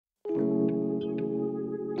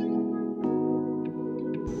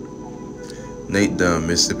Nate Dunn,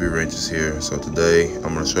 Mississippi Wrenches here. So today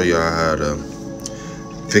I'm going to show y'all how to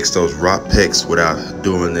fix those rock pecks without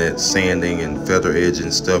doing that sanding and feather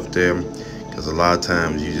edging stuff there, because a lot of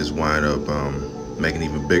times you just wind up making an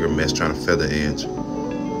even bigger mess trying to feather edge.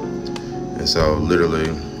 And so literally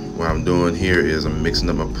what I'm doing here is I'm mixing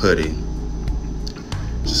up my putty.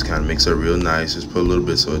 Just kind of mix it real nice. Just put a little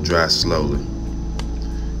bit so it dries slowly.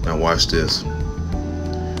 Now watch this.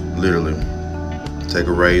 Literally take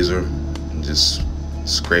a razor and just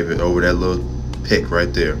scrape it over that little peck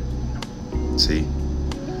right there. See,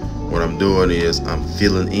 what I'm doing is I'm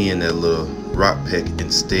filling in that little rock peck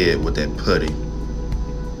instead with that putty.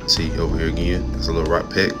 See over here again, it's a little rock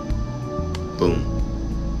peck. Boom.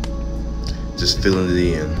 Just filling it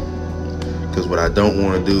in, because what I don't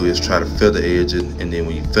want to do is try to feather edge it, and then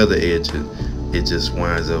when you feather edge it, it just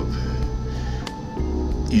winds up,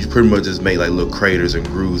 you pretty much just make like little craters and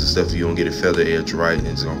grooves and stuff if you don't get it feather edge right, and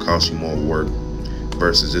it's gonna cost you more work.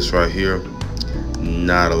 Versus this right here,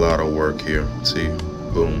 not a lot of work here. See,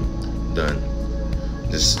 boom, done.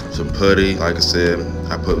 Just some putty, like I said,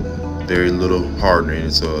 I put very little hardener in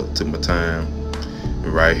it, so it took my time.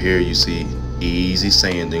 And right here you see easy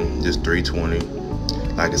sanding, just 320.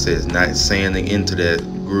 Like I said, it's not sanding into that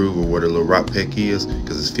groove or where the little rock peck is,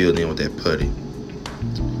 because it's filled in with that putty.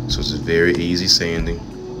 So it's just very easy sanding.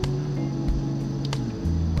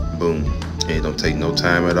 Boom. And it don't take no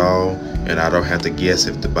time at all, and I don't have to guess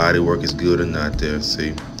if the body work is good or not there.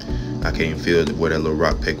 See, I can't feel where that little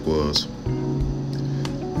rock peck was.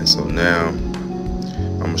 And so now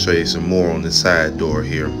I'm gonna show you some more on the side door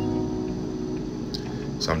here.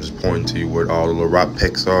 So I'm just pointing to you where all the little rock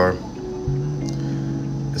pecks are.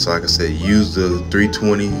 And so like I said, use the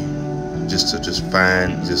 320 just to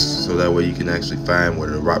find, just so that way you can actually find where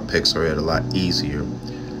the rock pecks are at a lot easier.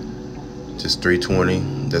 Just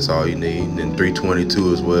 320, that's all you need. And then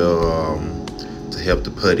 322 as well, to help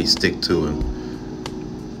the putty stick to it.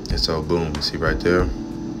 And so boom, you see right there,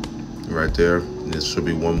 right there. And there should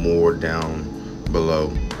be one more down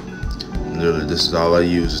below. Literally, this is all I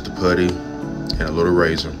use is the putty and a little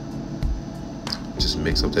razor. Just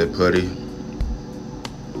mix up that putty.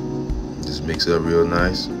 Just mix it up real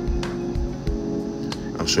nice.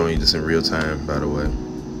 I'm showing you this in real time, by the way.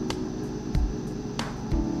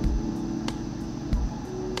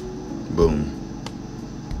 Boom.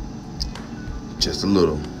 Just a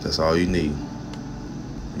little. That's all you need.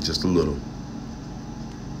 Just a little.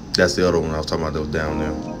 That's the other one I was talking about that was down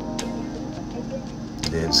there.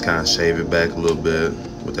 And then just kind of shave it back a little bit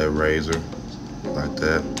with that razor, like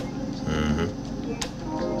that.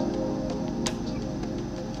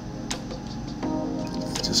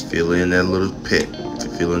 Just fill in that little peck.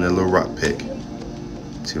 Fill in that little rock peck.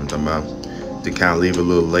 See what I'm talking about? Then kind of leave a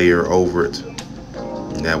little layer over it.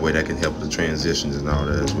 And that way that can help with the transitions and all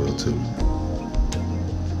that as well too.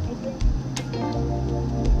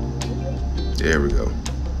 There we go.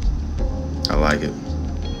 I like it.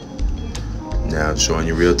 Now showing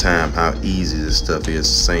you real time how easy this stuff is.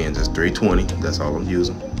 Saying just 320, that's all I'm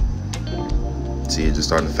using. See it just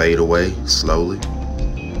starting to fade away slowly.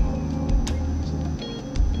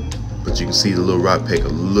 But you can see the little rock peck a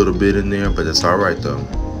little bit in there, but that's all right though.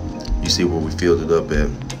 You see where we filled it up at.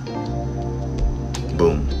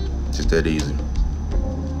 Boom, just that easy.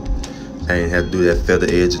 I ain't have to do that feather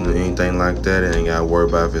edging or anything like that. I ain't gotta worry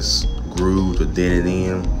about if it's grooved or dented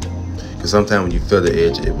in. Because sometimes when you feather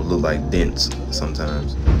edge it will look like dents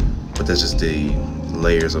sometimes. But that's just the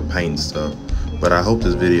layers of paint and stuff. But I hope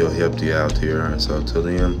this video helped you out here. And so till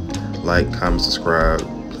then, like, comment, subscribe.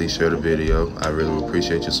 Please share the video. I really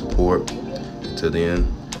appreciate your support. Until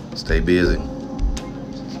then, stay busy.